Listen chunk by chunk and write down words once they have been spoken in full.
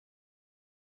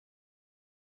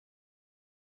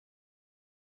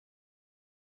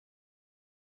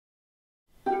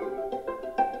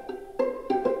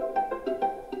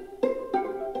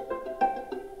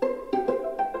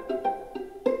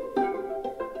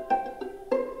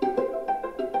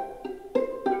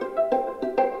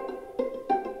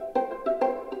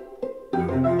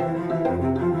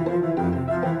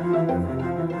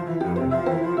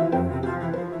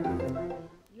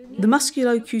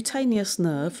musculocutaneous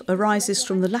nerve arises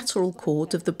from the lateral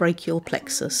cord of the brachial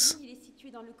plexus.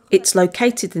 It's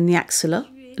located in the axilla,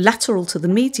 lateral to the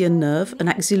median nerve and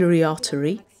axillary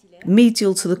artery,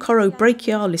 medial to the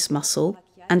chorobrachialis muscle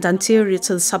and anterior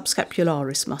to the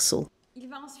subscapularis muscle.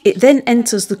 It then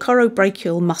enters the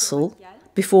chorobrachial muscle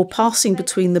before passing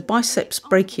between the biceps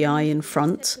brachii in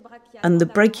front and the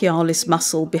brachialis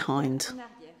muscle behind.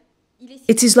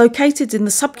 It is located in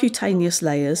the subcutaneous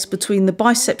layers between the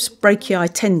biceps brachii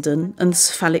tendon and the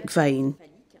cephalic vein.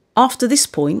 After this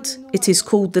point, it is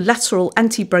called the lateral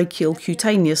antebrachial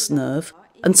cutaneous nerve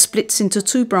and splits into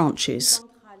two branches,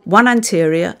 one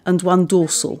anterior and one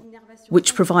dorsal,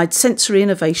 which provide sensory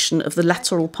innervation of the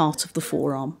lateral part of the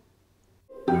forearm.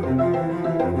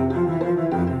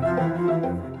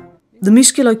 The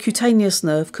musculocutaneous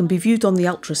nerve can be viewed on the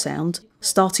ultrasound,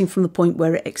 starting from the point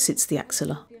where it exits the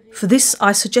axilla. For this,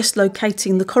 I suggest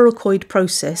locating the coracoid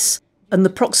process and the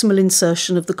proximal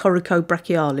insertion of the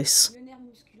coracobrachialis.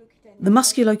 The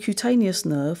musculocutaneous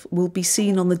nerve will be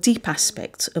seen on the deep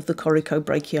aspect of the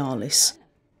coracobrachialis,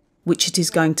 which it is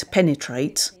going to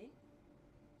penetrate,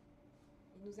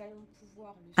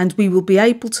 and we will be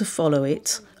able to follow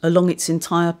it along its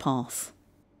entire path.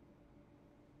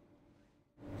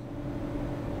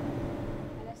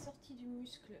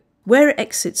 Where it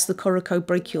exits the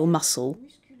coracobrachial muscle,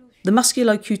 the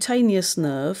musculocutaneous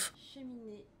nerve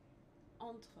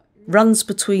runs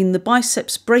between the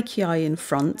biceps brachii in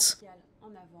front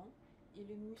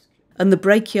and the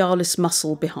brachialis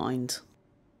muscle behind.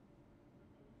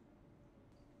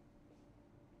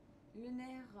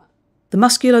 The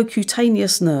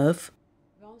musculocutaneous nerve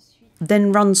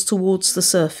then runs towards the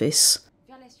surface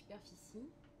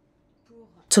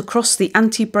to cross the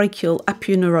antebrachial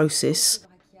aponeurosis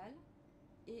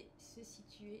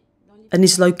and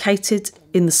is located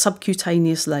in the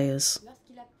subcutaneous layers.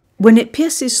 When it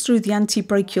pierces through the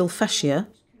antebrachial fascia,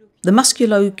 the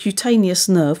musculocutaneous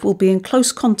nerve will be in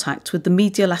close contact with the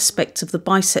medial aspect of the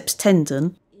biceps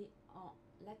tendon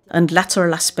and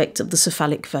lateral aspect of the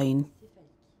cephalic vein.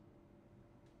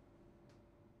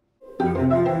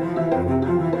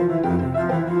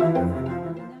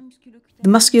 The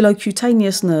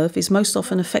musculocutaneous nerve is most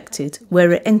often affected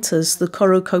where it enters the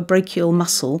coracobrachial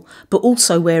muscle, but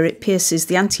also where it pierces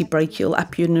the antebrachial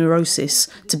aponeurosis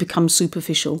to become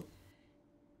superficial.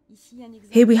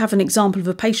 Here we have an example of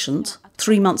a patient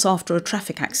 3 months after a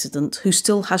traffic accident who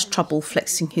still has trouble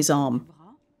flexing his arm.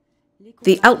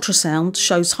 The ultrasound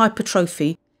shows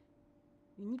hypertrophy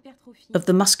of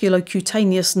the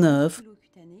musculocutaneous nerve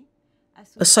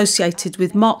associated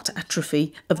with marked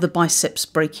atrophy of the biceps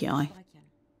brachii.